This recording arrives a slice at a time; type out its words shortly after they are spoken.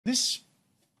This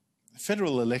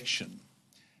federal election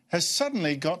has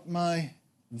suddenly got my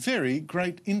very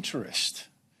great interest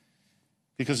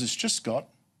because it's just got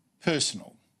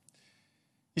personal.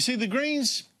 You see, the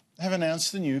Greens have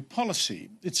announced a new policy.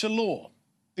 It's a law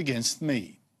against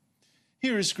me.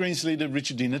 Here is Greens leader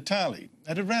Richard di Natale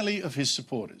at a rally of his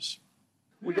supporters.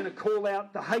 We're going to call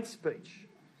out the hate speech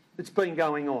that's been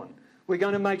going on. We're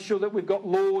going to make sure that we've got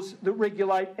laws that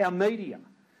regulate our media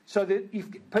so that if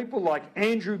people like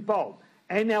Andrew Bolt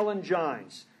and Alan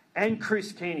Jones and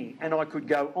Chris Kenny, and I could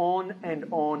go on and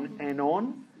on and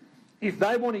on, if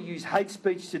they want to use hate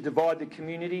speech to divide the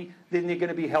community, then they're going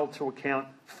to be held to account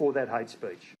for that hate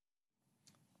speech.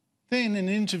 Then, in an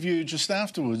interview just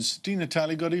afterwards, Di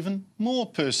Natale got even more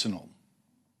personal.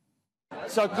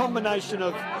 So a combination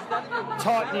of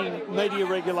tightening media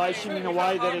regulation in a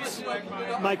way that it's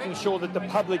making sure that the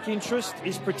public interest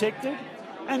is protected,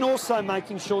 and also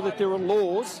making sure that there are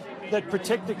laws that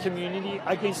protect the community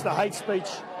against the hate speech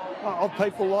of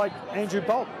people like Andrew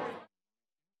Bolt.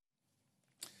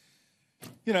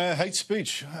 You know, hate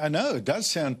speech, I know, it does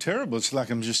sound terrible. It's like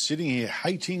I'm just sitting here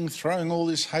hating, throwing all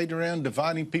this hate around,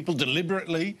 dividing people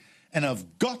deliberately, and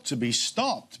I've got to be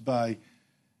stopped by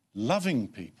loving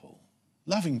people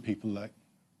like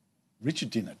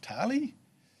Richard di Natale.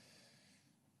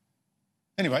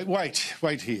 Anyway,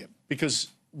 wait here, because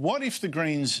what if the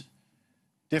Greens'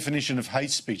 definition of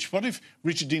hate speech, what if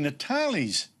Richard di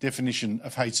Natale's definition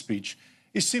of hate speech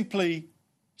is simply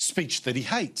speech that he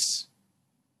hates?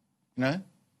 You know?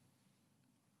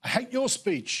 I hate your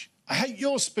speech. I hate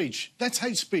your speech. That's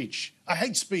hate speech. I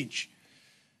hate speech.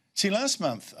 See, last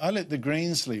month I let the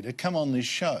Greens leader come on this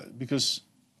show because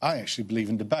I actually believe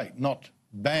in debate, not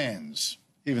bans,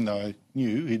 even though I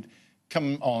knew he'd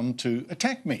come on to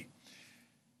attack me.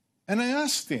 And I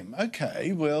asked him,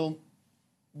 OK, well,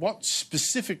 what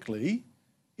specifically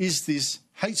is this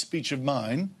hate speech of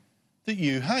mine that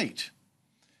you hate?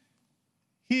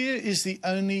 Here is the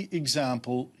only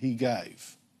example he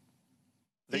gave.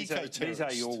 These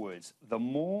are your words. The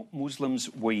more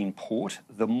Muslims we import,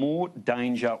 the more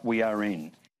danger we are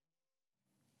in.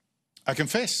 I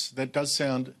confess that does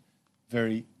sound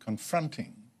very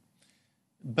confronting.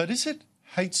 But is it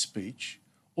hate speech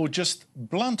or just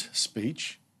blunt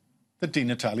speech that Di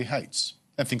Natale hates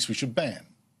and thinks we should ban?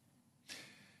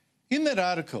 In that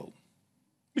article,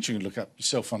 which you can look up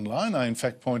yourself online, I in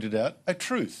fact pointed out a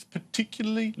truth,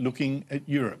 particularly looking at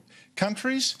Europe.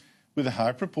 Countries with a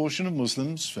high proportion of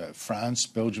Muslims, France,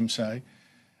 Belgium, say,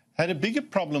 had a bigger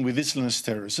problem with Islamist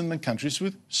terrorism than countries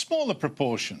with smaller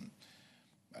proportion.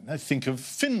 I think of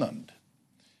Finland.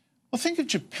 Well, think of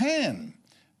Japan.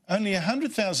 Only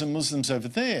 100,000 Muslims over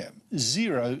there,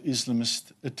 0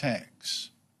 Islamist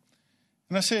attacks.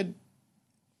 And I said,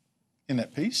 in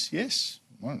that piece, yes,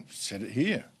 well, I said it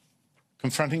here,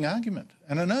 confronting argument.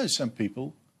 And I know some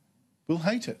people will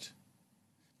hate it.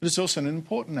 But it's also an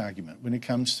important argument when it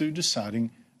comes to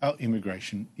deciding our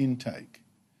immigration intake.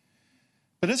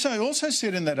 But as I also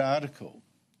said in that article,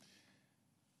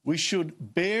 we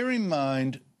should bear in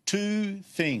mind 2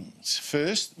 things.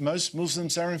 First, most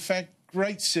Muslims are in fact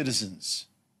great citizens.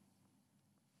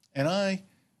 And I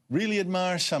really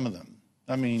admire some of them.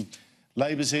 I mean,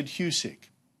 Labour's Ed Husic,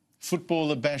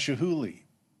 footballer Bashir Hooley.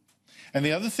 And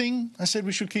the other thing I said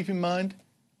we should keep in mind,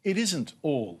 it isn't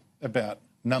all about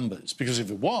numbers, because if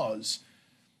it was,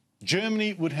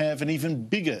 Germany would have an even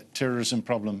bigger terrorism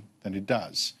problem than it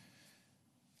does.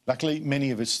 Luckily,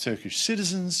 many of its Turkish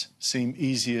citizens seem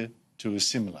easier to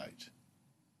assimilate.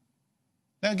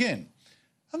 Now, again,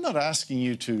 I'm not asking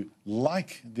you to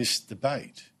like this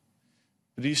debate,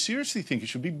 but do you seriously think it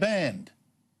should be banned?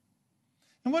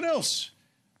 And what else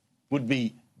would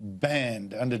be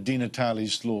banned under Di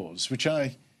Natale's laws, which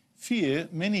I fear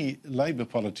many Labor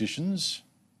politicians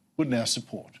would now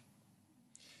support?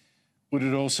 Would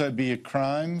it also be a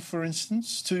crime, for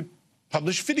instance, to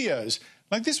publish videos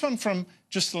like this one from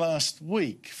just last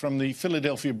week from the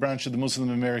Philadelphia branch of the Muslim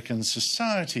American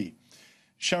Society,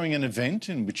 showing an event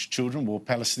in which children wore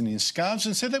Palestinian scarves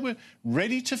and said they were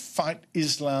ready to fight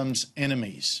Islam's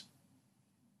enemies?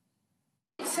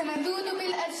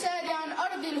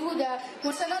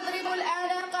 وسنضرب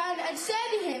الأعناق عن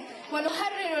أجسادهم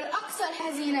ونحرر الأقصى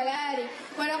الحزين العاري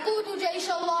ونقود جيش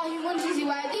الله منجز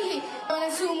وعده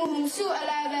ونسومهم سوء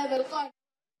العذاب القادم.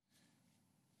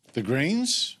 The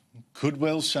Greens could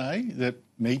well say that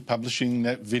me publishing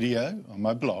that video on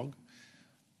my blog,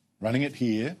 running it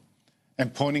here,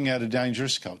 and pointing out a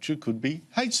dangerous culture could be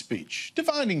hate speech,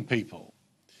 dividing people.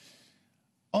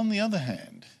 On the other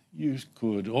hand, you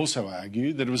could also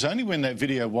argue that it was only when that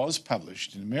video was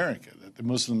published in America that the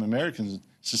Muslim American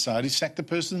Society sacked the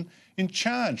person in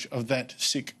charge of that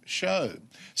sick show.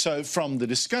 So from the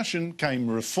discussion came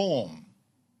reform.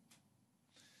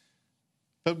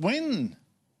 But when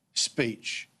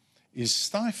speech is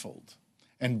stifled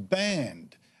and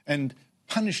banned and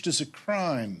punished as a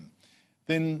crime,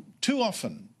 then too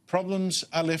often problems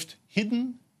are left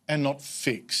hidden and not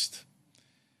fixed.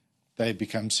 They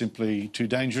become simply too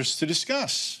dangerous to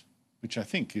discuss, which I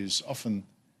think is often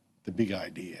the big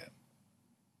idea.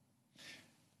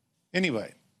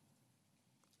 Anyway,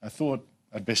 I thought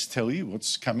I'd best tell you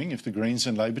what's coming if the Greens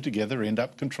and Labor together end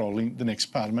up controlling the next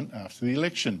parliament after the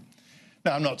election.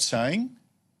 Now, I'm not saying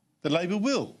that Labor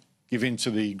will give in to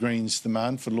the Greens'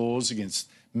 demand for laws against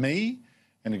me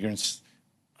and against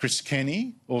Chris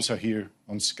Kenny, also here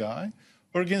on Sky,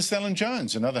 or against Alan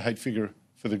Jones, another hate figure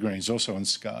for the Greens, also on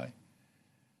Sky.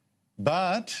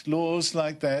 But laws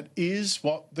like that is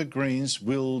what the Greens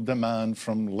will demand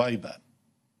from Labor.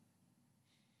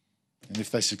 And if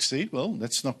they succeed, well,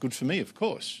 that's not good for me, of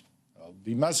course. I'll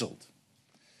be muzzled.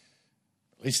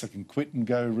 At least I can quit and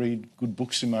go read good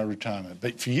books in my retirement.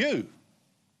 But for you,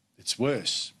 it's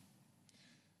worse.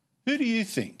 Who do you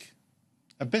think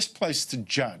are best placed to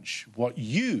judge what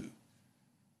you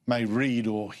may read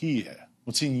or hear,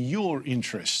 what's in your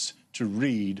interests to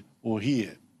read or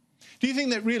hear? Do you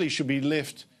think that really should be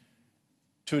left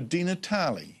to a Di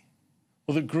Natale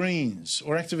or the Greens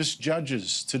or activist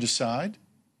judges to decide?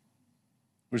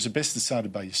 Or is it best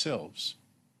decided by yourselves?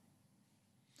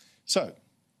 So,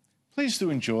 please do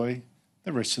enjoy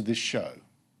the rest of this show,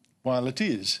 while it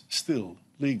is still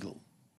legal.